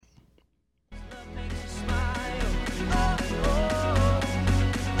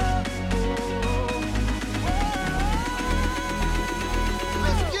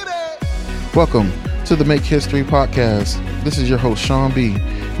Welcome to the Make History Podcast. This is your host, Sean B.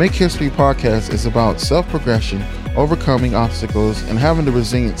 Make History Podcast is about self-progression, overcoming obstacles, and having the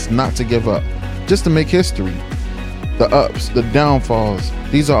resilience not to give up, just to make history. The ups, the downfalls,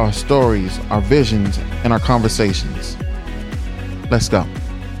 these are our stories, our visions, and our conversations. Let's go.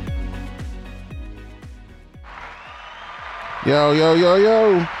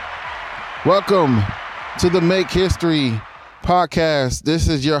 Yo. Welcome to the Make History Podcast. This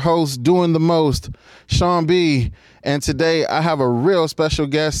is your host, doing the most, Sean B. And today I have a real special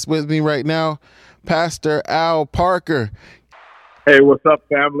guest with me right now, Pastor Al Parker. Hey, what's up,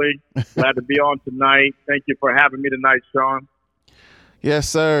 family? Glad to be on tonight. Thank you for having me tonight, Sean. Yes,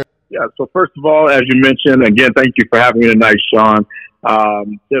 sir. Yeah, so first of all, as you mentioned, again, thank you for having me tonight, Sean.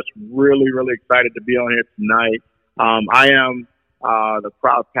 Just really excited to be on here tonight. I am the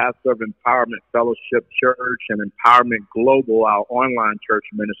proud pastor of Empowerment Fellowship Church and Empowerment Global, our online church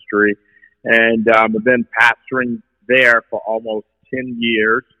ministry. And I've been pastoring there for almost 10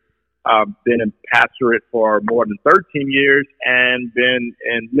 years. Been in pastorate for more than 13 years and been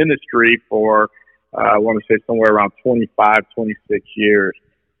in ministry for, I want to say somewhere around 25, 26 years.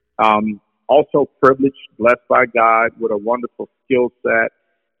 Also privileged, blessed by God with a wonderful skill set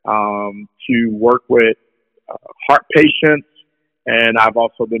to work with heart patients. And I've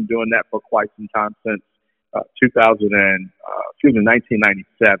also been doing that for quite some time since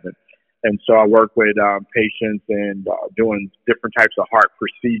 1997. And so I work with patients and doing different types of heart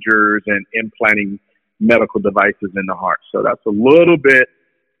procedures and implanting medical devices in the heart. So that's a little bit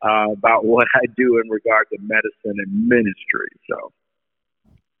about what I do in regard to medicine and ministry.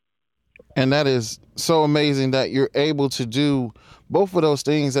 And that is so amazing that you're able to do both of those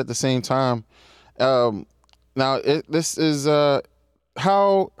things at the same time. Now, this is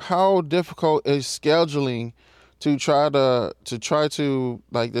how difficult is scheduling to try to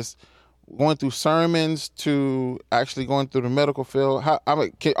like this, going through sermons to actually going through the medical field.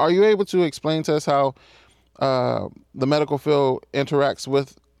 Are you able to explain to us how the medical field interacts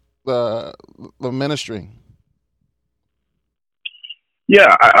with the ministry?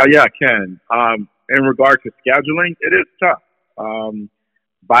 Yeah, I can. In regard to scheduling, it is tough.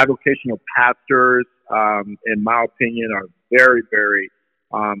 Bivocational pastors, in my opinion, are very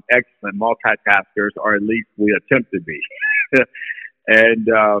excellent multitaskers, or at least we attempt to be. And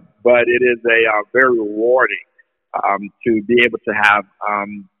but it is a very rewarding to be able to have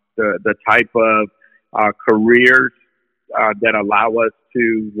the type of careers that allow us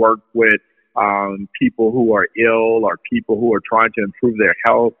to work with people who are ill or people who are trying to improve their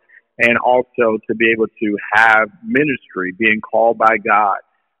health, and also to be able to have ministry, being called by God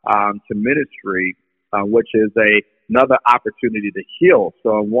to ministry, which is another opportunity to heal.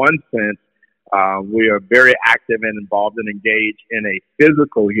 So in one sense, we are very active and involved and engaged in a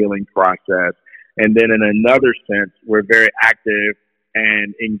physical healing process. And then in another sense, we're very active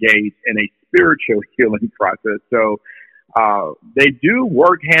and engaged in a spiritual healing process. So they do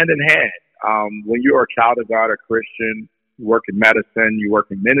work hand in hand. When you're a child of God, a Christian, you work in medicine, you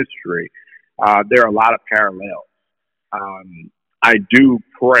work in ministry, there are a lot of parallels. I do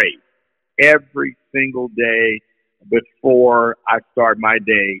pray every single day before I start my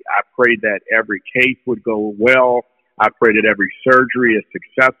day. I pray that every case would go well. I pray that every surgery is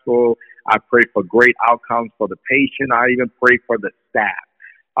successful. I pray for great outcomes for the patient. I even pray for the staff,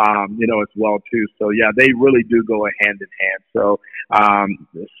 as well too. So yeah, they really do go hand in hand. So,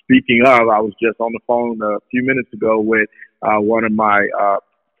 speaking of, I was just on the phone a few minutes ago with, one of my,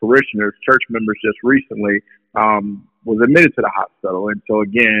 parishioners, church members just recently, was admitted to the hospital. And so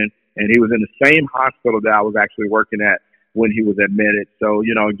again, and he was in the same hospital that I was actually working at when he was admitted. So,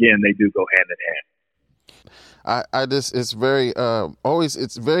 again, they do go hand in hand. It's very,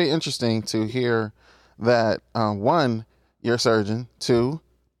 it's very interesting to hear that, one, you're a surgeon, two,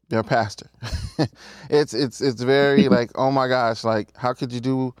 you're a pastor. It's very like, oh my gosh, like how could you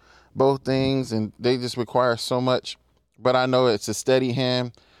do both things? And they just require so much, but I know it's a steady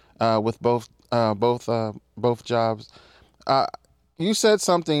hand, with both jobs. You said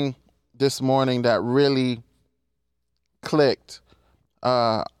something this morning that really clicked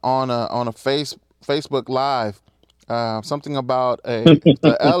on a Facebook Live. Something about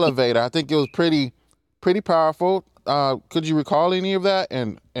the elevator. I think it was pretty powerful. Could you recall any of that,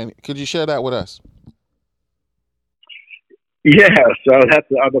 and could you share that with us? Yeah, so that's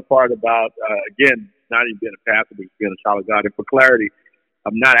the other part about again, not even being a pastor, but being a child of God. And for clarity,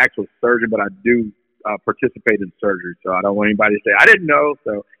 I'm not an actual surgeon, but I do participate in surgery. So I don't want anybody to say I didn't know.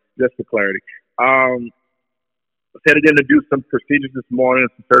 So just for clarity, I was headed in to do some procedures this morning,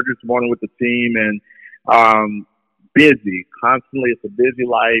 some surgery this morning with the team, and busy constantly. It's a busy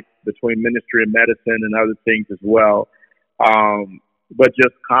life between ministry and medicine and other things as well. But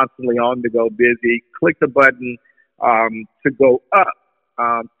just constantly on the go, busy. Click the button to go up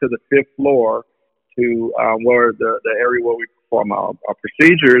to the fifth floor to where the area where we perform our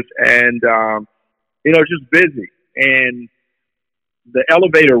procedures, and just busy. And the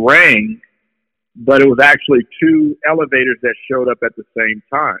elevator rang, but it was actually two elevators that showed up at the same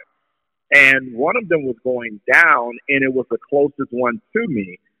time. And one of them was going down, and it was the closest one to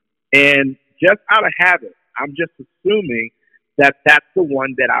me. And just out of habit, I'm just assuming that that's the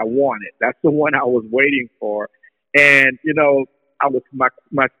one that I wanted. That's the one I was waiting for. And, I was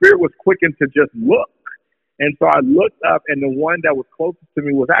my spirit was quickened to just look. And so I looked up, and the one that was closest to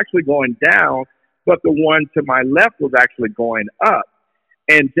me was actually going down, but the one to my left was actually going up.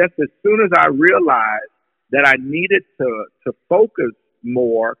 And just as soon as I realized that I needed to focus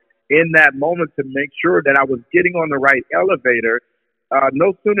more in that moment to make sure that I was getting on the right elevator,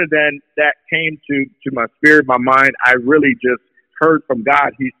 no sooner than that came to my spirit, my mind, I really just heard from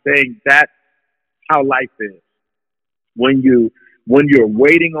God. He's saying that's how life is. When you're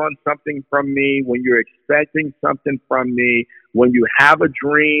waiting on something from me, when you're expecting something from me, when you have a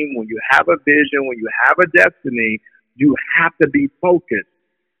dream, when you have a vision, when you have a destiny, you have to be focused,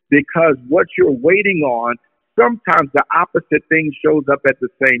 because what you're waiting on, sometimes the opposite thing shows up at the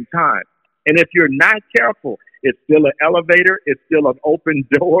same time. And if you're not careful, it's still an elevator, it's still an open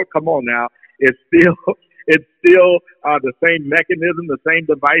door. Come on now. It's still the same mechanism, the same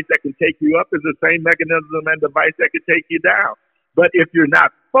device that can take you up is the same mechanism and device that can take you down. But if you're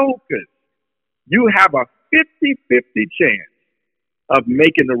not focused, you have a 50-50 chance of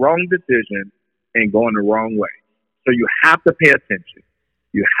making the wrong decision and going the wrong way. So you have to pay attention.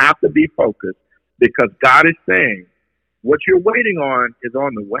 You have to be focused, because God is saying what you're waiting on is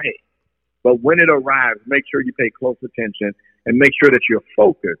on the way. But when it arrives, make sure you pay close attention and make sure that you're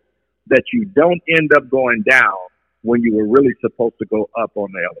focused, that you don't end up going down when you were really supposed to go up on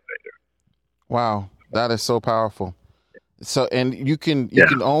the elevator. Wow, that is so powerful. So, and you can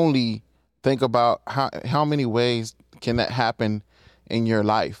only think about how many ways can that happen in your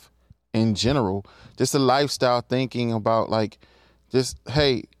life in general. Just a lifestyle thinking about, like, just,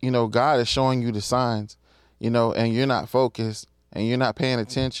 hey, God is showing you the signs, and you're not focused and you're not paying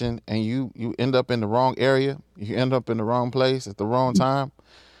attention, and you end up in the wrong area. You end up in the wrong place at the wrong time,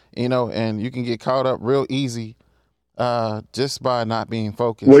 and you can get caught up real easy just by not being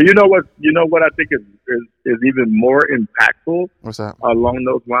focused. Well, you know what I think is even more impactful. What's that? Along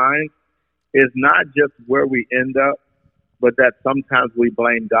those lines is not just where we end up, but that sometimes we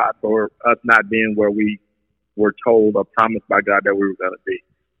blame God for us not being where we were told or promised by God that we were going to be.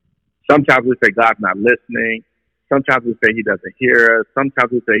 Sometimes we say God's not listening. Sometimes we say He doesn't hear us.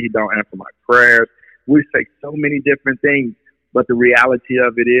 Sometimes we say He don't answer my prayers. We say so many different things, but the reality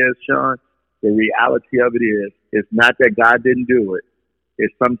of it is, Sean, the reality of it is, it's not that God didn't do it.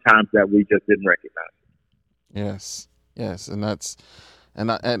 It's sometimes that we just didn't recognize it. Yes, and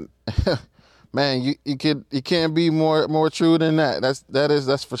man, you can't be more true than that.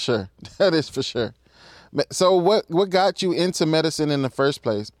 That's for sure. That is for sure. So what got you into medicine in the first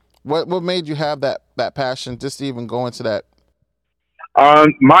place? What made you have that passion just to even go into that?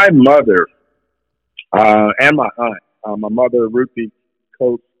 My mother and my aunt. My mother, Ruthie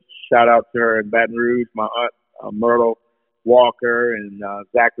Coates, shout out to her in Baton Rouge. My aunt, Myrtle Walker and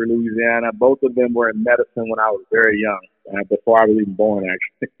Zachary, Louisiana. Both of them were in medicine when I was very young, before I was even born,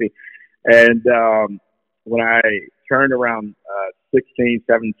 actually. And when I turned around 16,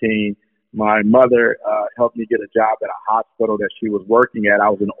 17, my mother helped me get a job at a hospital that she was working at. I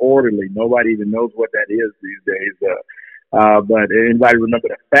was an orderly. Nobody even knows what that is these days. But anybody remember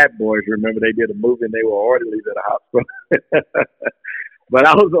the Fat Boys? Remember they did a movie and they were orderlies at a hospital. But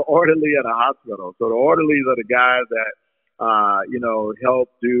I was an orderly at a hospital. So the orderlies are the guys that, help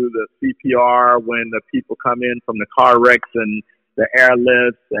do the CPR when the people come in from the car wrecks and the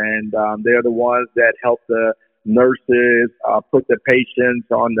airlifts. And they're the ones that help the nurses put the patients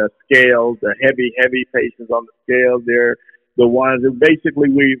on the scales, the heavy patients on the scales. They're the ones that basically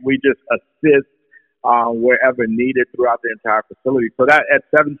we just assist wherever needed throughout the entire facility. So that at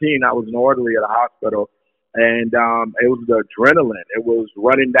 17, I was an orderly at a hospital, and it was the adrenaline. It was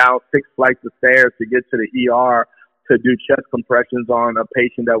running down 6 flights of stairs to get to the ER to do chest compressions on a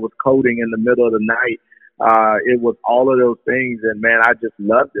patient that was coding in the middle of the night. It was all of those things, and man, I just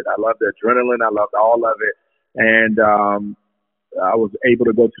loved it. I loved the adrenaline. I loved all of it. And I was able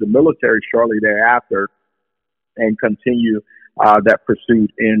to go to the military shortly thereafter and continue that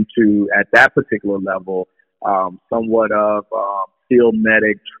pursuit into, at that particular level, somewhat of field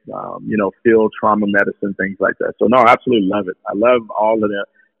medic, field trauma medicine, things like that. So no, I absolutely love it. I love all of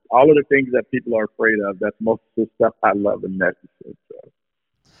the things that people are afraid of. That's most of the stuff I love in medicine. So.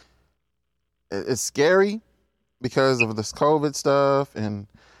 It's scary because of this COVID stuff and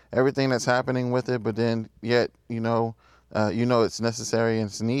everything that's happening with it. But then yet, it's necessary and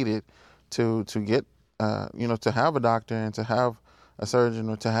it's needed to get, to have a doctor and to have a surgeon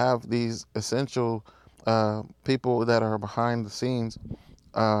or to have these essential people that are behind the scenes,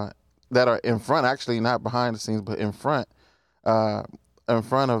 that are in front, actually not behind the scenes, but uh, in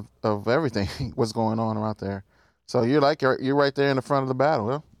front of everything what's going on out there. So you're right there in the front of the battle,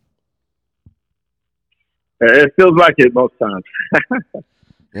 huh? It feels like it most times.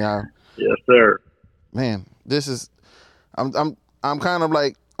 Yeah. Yes, sir. Man, this is I'm kind of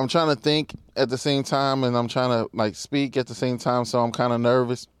like I'm trying to think at the same time and I'm trying to like speak at the same time, so I'm kind of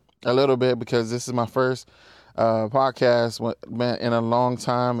nervous a little bit because this is my first podcast in a long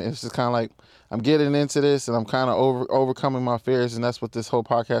time. It's just kind of like I'm getting into this and I'm kind of overcoming my fears, and that's what this whole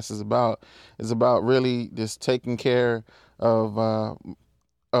podcast is about. It's about really just taking care of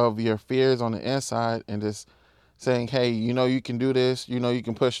your fears on the inside and just saying, hey, you can do this, you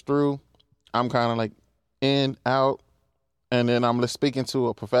can push through. I'm kind of like in, out, and then I'm just speaking to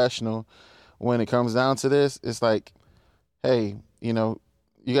a professional. When it comes down to this, it's like, hey, you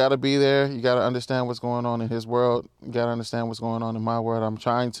got to be there. You got to understand what's going on in his world. You got to understand what's going on in my world. I'm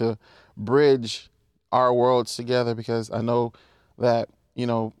trying to bridge our worlds together because I know that,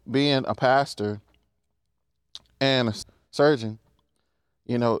 being a pastor and a surgeon,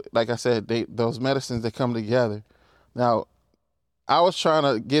 like I said, those medicines, they come together. Now, I was trying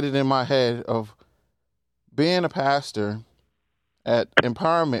to get it in my head of being a pastor at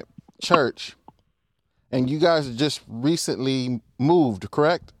Empowerment Church, and you guys just recently moved,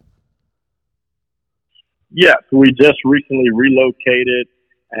 correct? Yes, we just recently relocated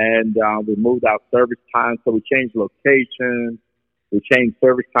and we moved our service times. So we changed locations, we changed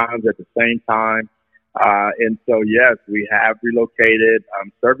service times at the same time. And so, yes, we have relocated.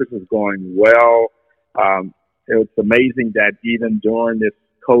 Service is going well. It's amazing that even during this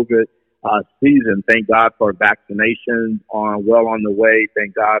COVID season, thank God for vaccinations on the way.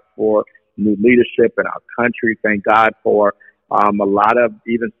 Thank God for new leadership in our country. Thank God for a lot of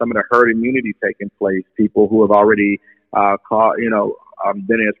even some of the herd immunity taking place. People who have already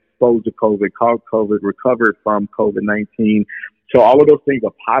been exposed to COVID, caught COVID, recovered from COVID-19. So all of those things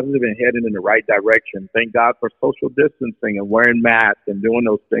are positive and heading in the right direction. Thank God for social distancing and wearing masks and doing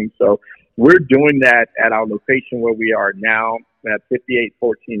those things. So we're doing that at our location where we are now at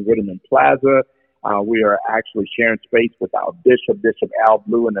 5814 Ritterman Plaza. We are actually sharing space with our Bishop Al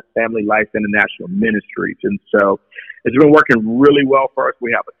Blue, and the Family Life International Ministries. And so it's been working really well for us.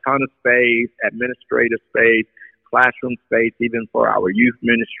 We have a ton of space, administrative space, classroom space, even for our youth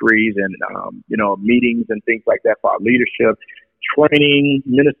ministries and, meetings and things like that for our leadership, training,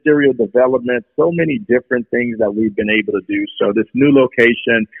 ministerial development, so many different things that we've been able to do. So this new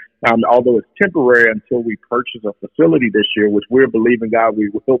location, although it's temporary until we purchase a facility this year, which we're believing God we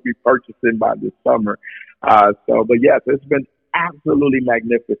will be purchasing by this summer. But yes, it's been absolutely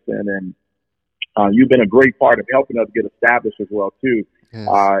magnificent, and you've been a great part of helping us get established as well too. Yes.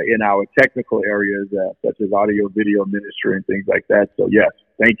 In our technical areas, such as audio, video ministry, and things like that. So yes,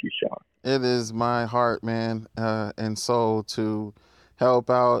 thank you, Sean. It is my heart, man, and soul to help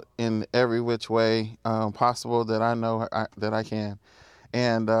out in every which way possible that I know that I can.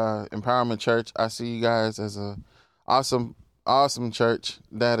 And Empowerment Church, I see you guys as a awesome church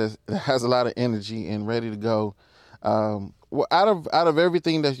that has a lot of energy and ready to go. Out of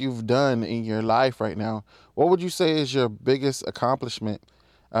everything that you've done in your life right now, what would you say is your biggest accomplishment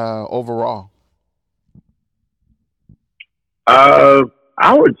overall?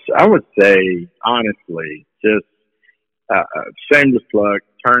 I would say honestly, just shameless plug.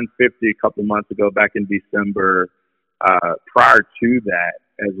 Turned 50 a couple months ago, back in December. Prior to that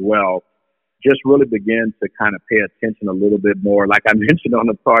as well, just really began to kind of pay attention a little bit more. Like I mentioned on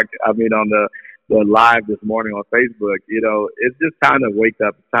the live this morning on Facebook, it's just time to wake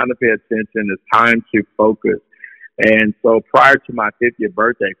up. It's time to pay attention. It's time to focus. And so prior to my 50th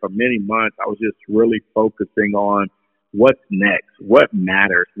birthday, for many months, I was just really focusing on what's next, what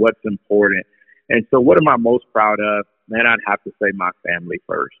matters, what's important. And so what am I most proud of? Man, I'd have to say my family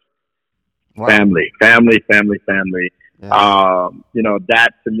first. Wow. Family. Yeah.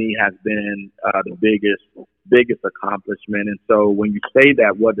 That to me has been the biggest accomplishment. And so when you say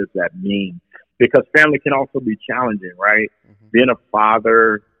that, what does that mean? Because family can also be challenging, right? Mm-hmm. Being a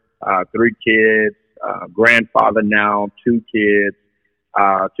father, 3 kids, grandfather now, 2 kids,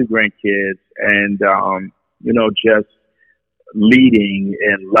 2 grandkids, and just leading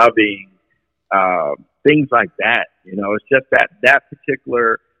and loving, things like that. It's just uh,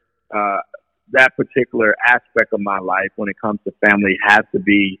 that particular aspect of my life when it comes to family has to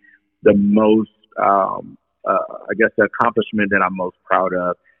be the most, I guess, the accomplishment that I'm most proud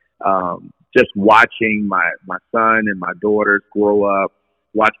of. Just watching my son and my daughters grow up,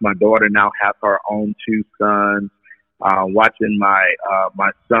 watch my daughter now have her own two sons, watching my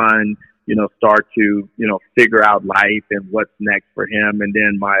son, start to, figure out life and what's next for him. And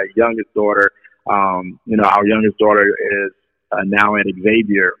then my youngest daughter, our youngest daughter is now at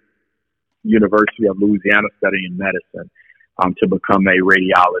Xavier University of Louisiana studying medicine, to become a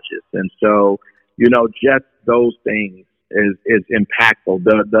radiologist. And so, just those things is impactful.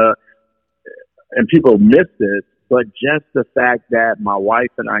 And people miss this, but just the fact that my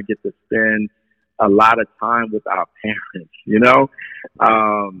wife and I get to spend a lot of time with our parents,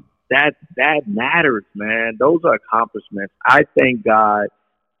 that matters, man. Those are accomplishments. I thank God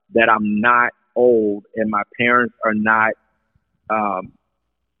that I'm not old and my parents are not,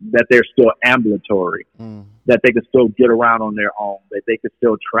 that they're still ambulatory, that they can still get around on their own, that they can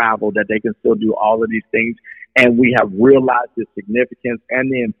still travel, that they can still do all of these things. And we have realized the significance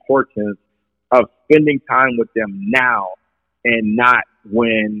and the importance of spending time with them now and not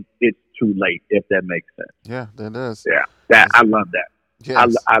when it's too late, if that makes sense. Yeah, that does. Yeah, I love that.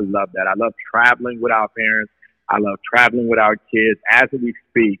 Yes. I love that. I love traveling with our parents. I love traveling with our kids. As we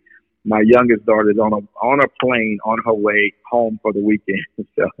speak, my youngest daughter is on a plane on her way home for the weekend.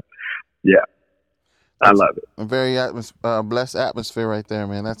 So, yeah, I love it. A very blessed atmosphere right there,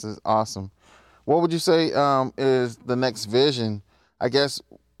 man. That's just awesome. What would you say is the next vision? I guess,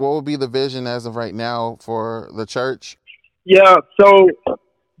 what would be the vision as of right now for the church? Yeah, so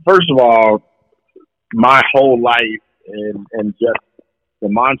first of all, my whole life and just the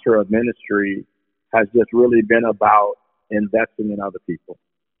mantra of ministry has just really been about investing in other people,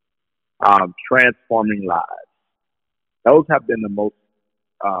 transforming lives. Those have been the most,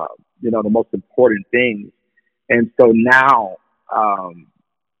 the most important things. And so now,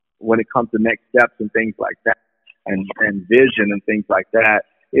 when it comes to next steps and things like that, and vision and things like that,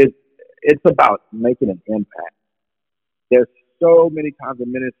 it's about making an impact. There's so many times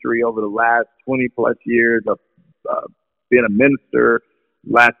in ministry over the last 20 plus years of being a minister,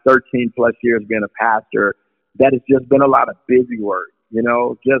 last 13 plus years being a pastor, that it's just been a lot of busy work,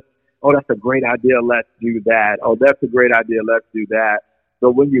 just, oh, that's a great idea, let's do that. Oh, that's a great idea, let's do that.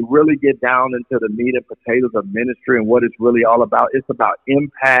 But when you really get down into the meat and potatoes of ministry and what it's really all about, it's about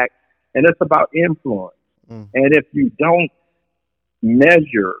impact and it's about influence. And if you don't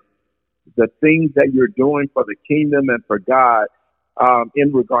measure the things that you're doing for the kingdom and for God,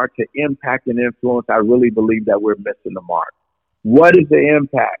 in regard to impact and influence, I really believe that we're missing the mark. What is the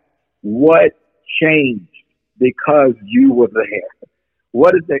impact? What changed because you were there?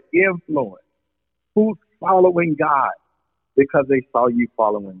 What is the influence? Who's following God because they saw you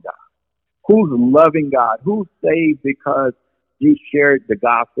following God? Who's loving God? Who's saved because you shared the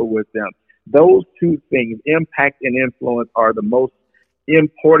gospel with them? Those two things, impact and influence, are the most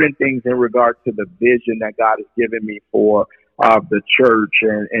important things in regard to the vision that God has given me for the church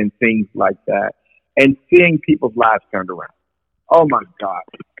and things like that. And seeing people's lives turned around. Oh my God.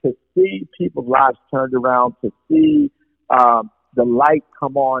 To see people's lives turned around, to see the light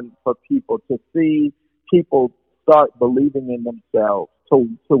come on for people, to see people start believing in themselves, to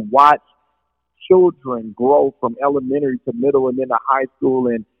watch children grow from elementary to middle and then to high school,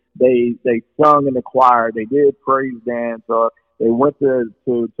 and they sung in the choir, they did praise dance, or they went to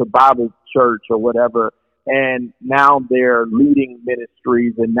Bible church or whatever, and now they're leading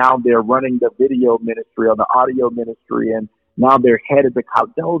ministries, and now they're running the video ministry or the audio ministry, and now they're headed to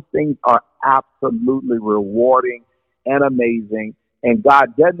college. Those things are absolutely rewarding and amazing, and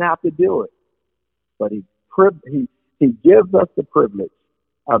God doesn't have to do it, but He gives us the privilege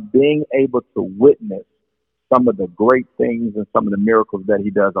of being able to witness some of the great things and some of the miracles that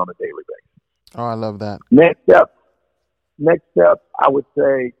He does on a daily basis. Oh, I love that. Next step, I would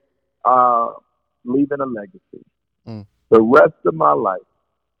say, leaving a legacy. The rest of my life,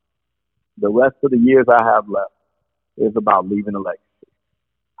 the rest of the years I have left, is about leaving a legacy.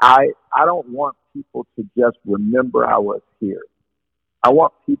 I don't want people to just remember I was here. I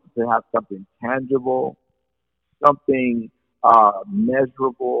want people to have something tangible, something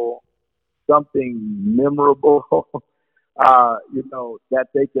measurable, something memorable, that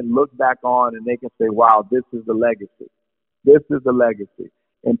they can look back on and they can say, wow, this is the legacy. This is the legacy.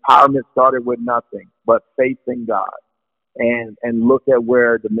 Empowerment started with nothing but faith in God. And look at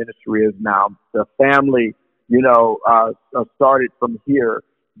where the ministry is now. The family, started from here,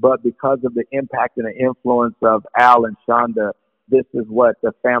 but because of the impact and the influence of Al and Shonda, this is what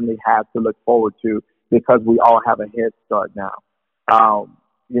the family has to look forward to because we all have a head start now.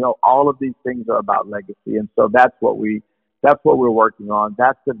 All of these things are about legacy. And so that's what we're working on.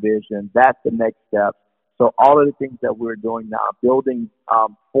 That's the vision. That's the next step. So all of the things that we're doing now, building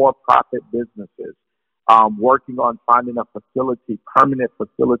for-profit businesses, working on finding a permanent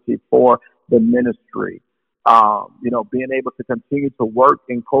facility for the ministry, being able to continue to work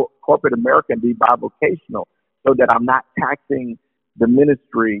in corporate America and be bivocational so that I'm not taxing the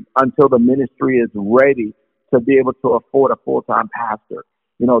ministry until the ministry is ready to be able to afford a full-time pastor.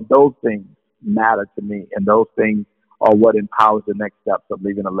 Those things matter to me, and those things are what empowers the next steps of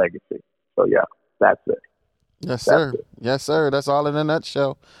leaving a legacy. So, yeah, that's it. Yes, sir. Yes, sir. That's all in a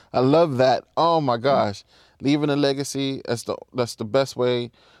nutshell. I love that. Oh my gosh, leaving a legacy. That's the best way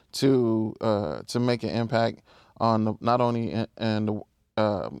to make an impact on not only in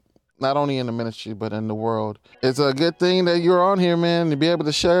the ministry but in the world. It's a good thing that you're on here, man, to be able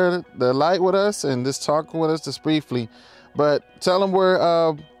to share the light with us and just talk with us just briefly. But tell them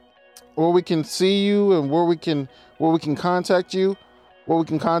where we can see you and where we can contact you, where we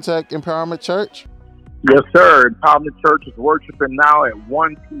can contact Empowerment Church. Yes, sir. Empowerment Church is worshiping now at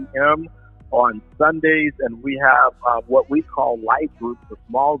 1 p.m. on Sundays, and we have what we call life groups, or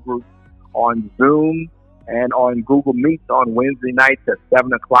small groups, on Zoom and on Google Meets on Wednesday nights at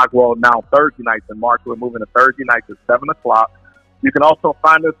 7 o'clock. Well, now Thursday nights. In March, we're moving to Thursday nights at 7 o'clock. You can also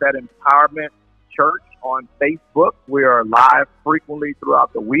find us at Empowerment Church on Facebook. We are live frequently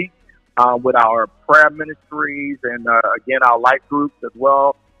throughout the week with our prayer ministries and, again, our life groups as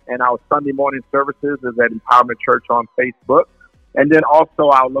well. And our Sunday morning services is at Empowerment Church on Facebook. And then also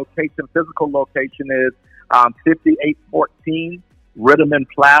our physical location is 5814 Ritterman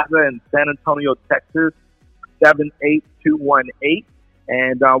Plaza in San Antonio, Texas, 78218.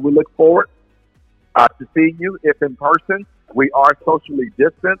 And we look forward to seeing you if in person. We are socially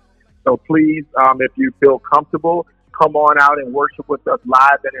distanced. So please, if you feel comfortable, come on out and worship with us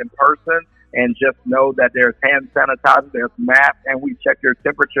live and in person. And just know that there's hand sanitizer, there's masks, and we check your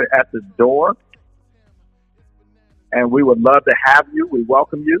temperature at the door. And we would love to have you. We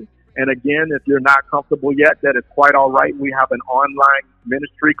welcome you. And again, if you're not comfortable yet, that is quite all right. We have an online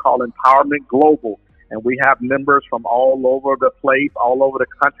ministry called Empowerment Global. And we have members from all over the place, all over the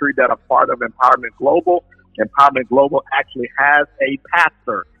country that are part of Empowerment Global. Empowerment Global actually has a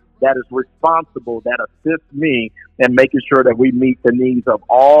pastor that is responsible, that assists me in making sure that we meet the needs of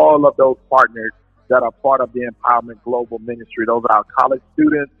all of those partners that are part of the Empowerment Global ministry. Those are our college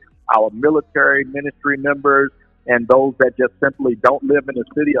students, our military ministry members, and those that just simply don't live in the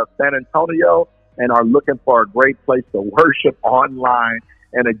city of San Antonio and are looking for a great place to worship online.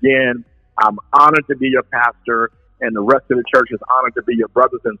 And again, I'm honored to be your pastor, and the rest of the church is honored to be your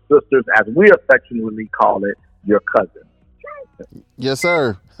brothers and sisters, as we affectionately call it, your cousins. Yes,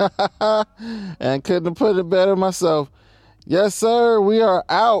 sir. And couldn't have put it better myself. Yes, sir. We are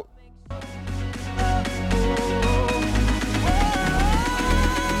out.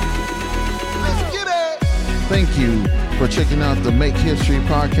 Let's get it. Thank you for checking out the Make History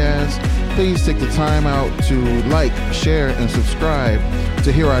podcast. Please take the time out to like, share, and subscribe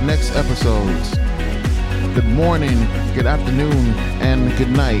to hear our next episodes. Good morning, good afternoon, and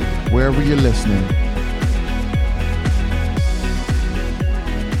good night, wherever you're listening.